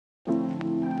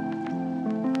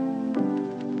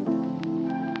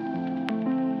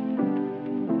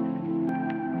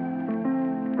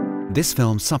This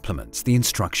film supplements the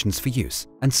instructions for use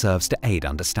and serves to aid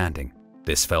understanding.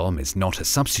 This film is not a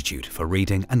substitute for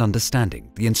reading and understanding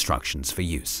the instructions for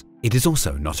use. It is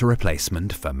also not a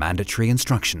replacement for mandatory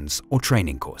instructions or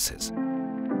training courses.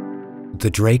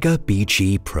 The Dräger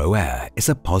BG ProAir is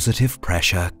a positive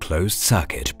pressure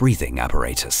closed-circuit breathing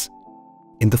apparatus.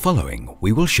 In the following,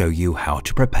 we will show you how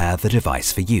to prepare the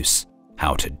device for use,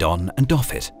 how to don and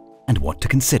doff it, and what to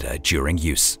consider during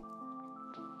use.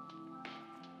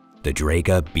 The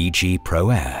Dräger BG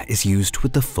ProAir is used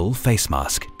with the full face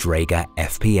mask Dräger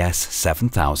FPS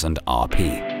 7000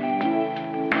 RP.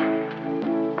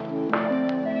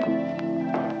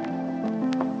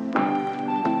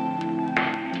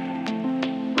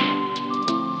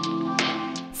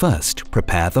 First,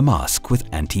 prepare the mask with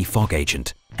anti-fog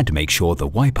agent and make sure the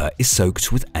wiper is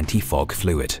soaked with anti-fog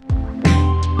fluid.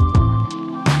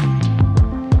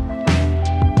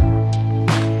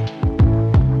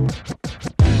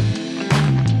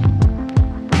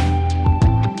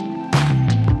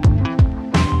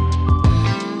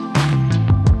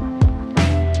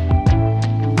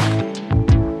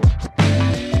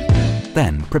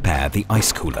 Then prepare the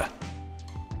ice cooler.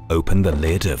 Open the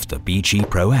lid of the BG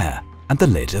ProAir and the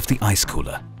lid of the ice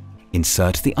cooler.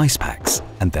 Insert the ice packs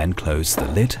and then close the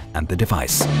lid and the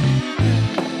device.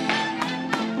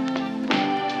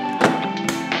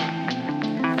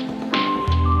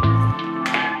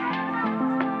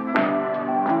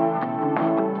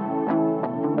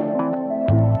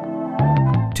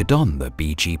 To don the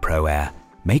BG ProAir,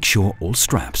 make sure all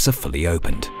straps are fully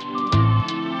opened.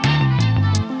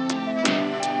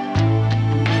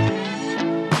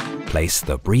 Place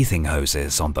the breathing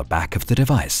hoses on the back of the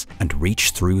device and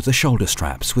reach through the shoulder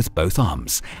straps with both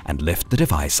arms and lift the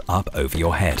device up over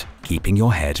your head, keeping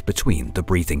your head between the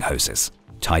breathing hoses.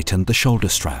 Tighten the shoulder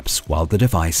straps while the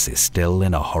device is still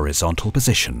in a horizontal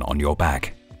position on your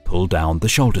back. Pull down the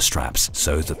shoulder straps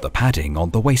so that the padding on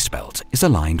the waist belt is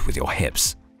aligned with your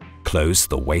hips. Close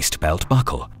the waist belt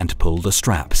buckle and pull the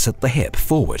straps at the hip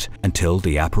forward until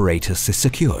the apparatus is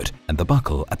secured and the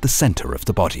buckle at the center of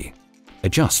the body.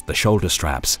 Adjust the shoulder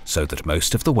straps so that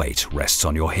most of the weight rests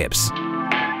on your hips.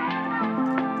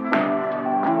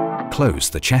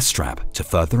 Close the chest strap to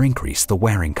further increase the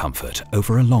wearing comfort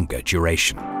over a longer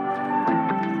duration.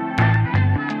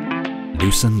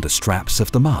 Loosen the straps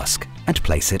of the mask and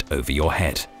place it over your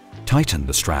head. Tighten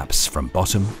the straps from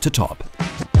bottom to top.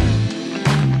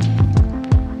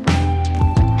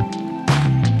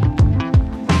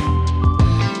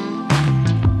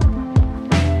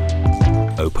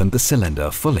 Open the cylinder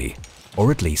fully,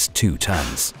 or at least 2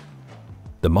 turns.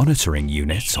 The monitoring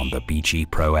unit on the BG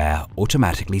ProAir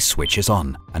automatically switches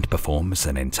on and performs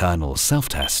an internal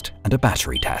self-test and a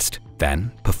battery test.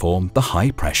 Then perform the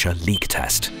high-pressure leak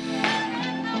test.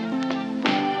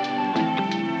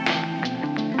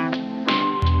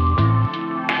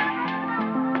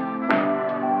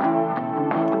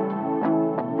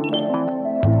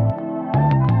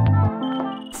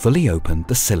 Fully open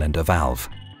the cylinder valve.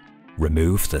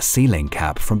 Remove the sealing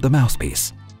cap from the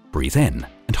mouthpiece. Breathe in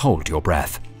and hold your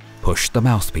breath. Push the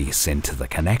mouthpiece into the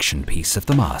connection piece of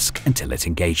the mask until it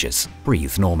engages.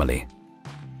 Breathe normally.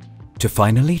 To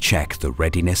finally check the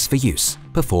readiness for use,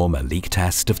 perform a leak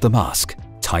test of the mask.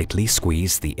 Tightly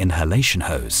squeeze the inhalation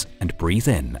hose and breathe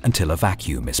in until a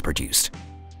vacuum is produced.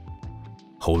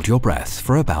 Hold your breath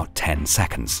for about 10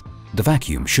 seconds. The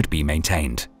vacuum should be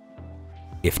maintained.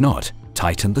 If not,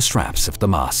 tighten the straps of the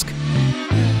mask.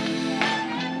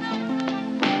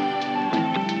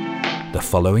 The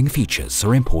following features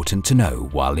are important to know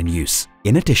while in use.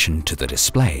 In addition to the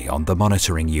display on the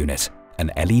monitoring unit,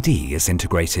 an LED is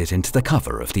integrated into the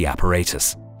cover of the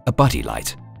apparatus, a buddy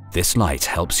light. This light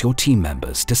helps your team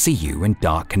members to see you in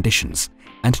dark conditions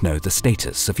and know the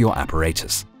status of your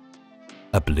apparatus.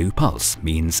 A blue pulse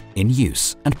means in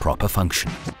use and proper function.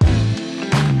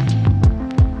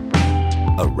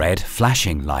 A red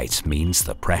flashing light means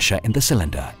the pressure in the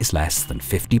cylinder is less than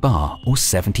 50 bar or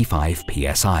 75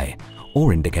 psi,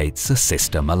 or indicates a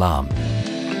system alarm.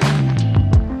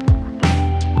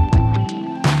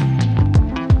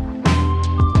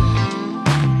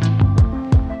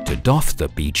 To doff the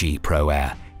BG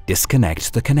ProAir,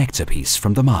 disconnect the connector piece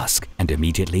from the mask and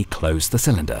immediately close the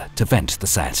cylinder to vent the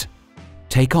set.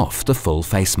 Take off the full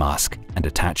face mask and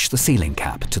attach the sealing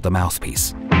cap to the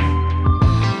mouthpiece.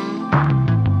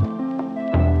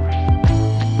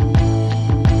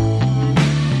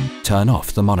 Turn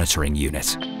off the monitoring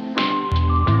unit.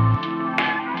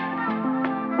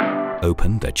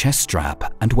 Open the chest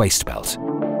strap and waist belt.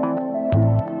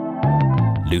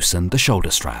 Loosen the shoulder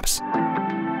straps.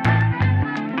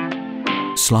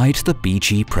 Slide the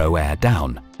BG ProAir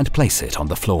down and place it on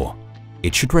the floor.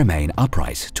 It should remain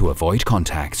upright to avoid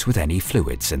contact with any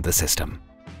fluids in the system.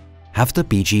 Have the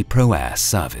BG ProAir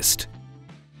serviced.